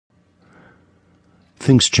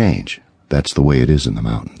Things change. That's the way it is in the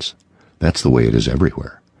mountains. That's the way it is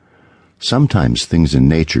everywhere. Sometimes things in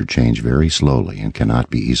nature change very slowly and cannot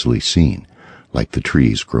be easily seen, like the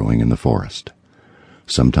trees growing in the forest.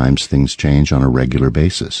 Sometimes things change on a regular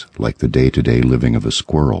basis, like the day-to-day living of a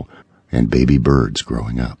squirrel and baby birds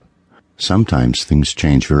growing up. Sometimes things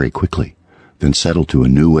change very quickly, then settle to a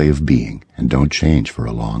new way of being and don't change for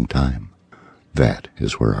a long time. That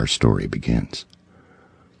is where our story begins.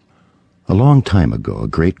 A long time ago, a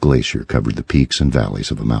great glacier covered the peaks and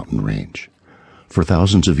valleys of a mountain range. For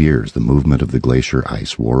thousands of years, the movement of the glacier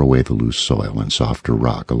ice wore away the loose soil and softer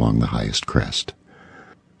rock along the highest crest.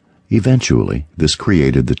 Eventually, this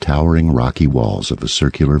created the towering rocky walls of a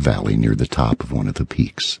circular valley near the top of one of the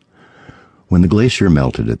peaks. When the glacier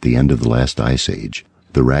melted at the end of the last ice age,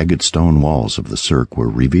 the ragged stone walls of the cirque were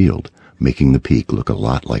revealed, making the peak look a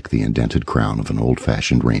lot like the indented crown of an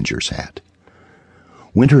old-fashioned ranger's hat.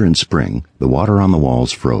 Winter and spring, the water on the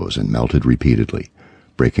walls froze and melted repeatedly,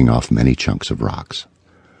 breaking off many chunks of rocks.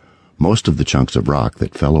 Most of the chunks of rock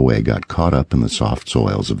that fell away got caught up in the soft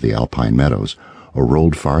soils of the alpine meadows or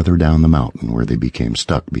rolled farther down the mountain where they became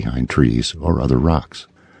stuck behind trees or other rocks.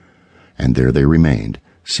 And there they remained,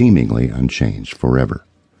 seemingly unchanged forever.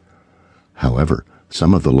 However,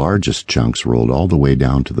 some of the largest chunks rolled all the way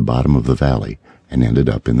down to the bottom of the valley and ended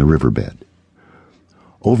up in the riverbed.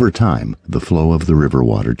 Over time, the flow of the river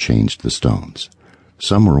water changed the stones.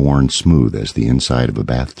 Some were worn smooth as the inside of a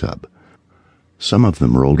bathtub. Some of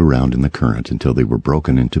them rolled around in the current until they were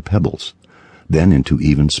broken into pebbles, then into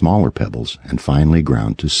even smaller pebbles, and finally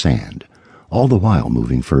ground to sand, all the while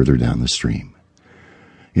moving further down the stream.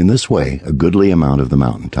 In this way, a goodly amount of the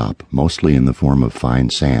mountaintop, mostly in the form of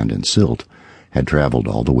fine sand and silt, had traveled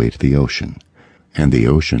all the way to the ocean, and the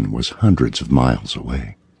ocean was hundreds of miles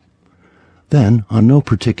away. Then, on no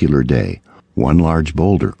particular day, one large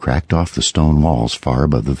boulder cracked off the stone walls far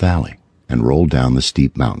above the valley and rolled down the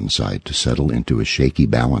steep mountainside to settle into a shaky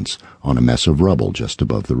balance on a mess of rubble just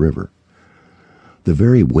above the river. The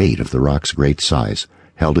very weight of the rock's great size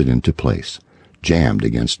held it into place, jammed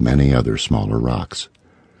against many other smaller rocks.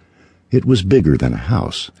 It was bigger than a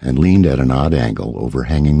house and leaned at an odd angle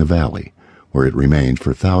overhanging the valley, where it remained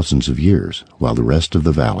for thousands of years while the rest of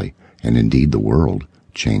the valley, and indeed the world,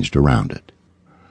 changed around it.